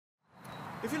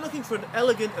If you're looking for an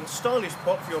elegant and stylish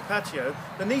pot for your patio,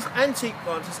 then these antique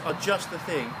planters are just the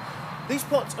thing. These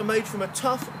pots are made from a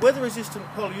tough, weather-resistant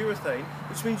polyurethane,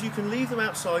 which means you can leave them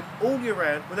outside all year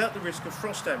round without the risk of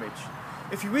frost damage.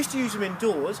 If you wish to use them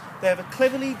indoors, they have a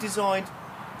cleverly designed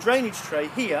drainage tray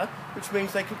here, which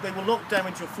means they will not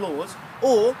damage your floors,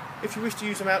 or if you wish to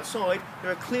use them outside,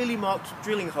 there are clearly marked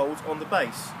drilling holes on the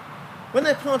base. When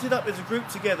they're planted up as a group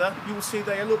together, you will see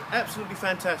they look absolutely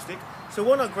fantastic, so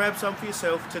why not grab some for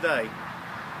yourself today?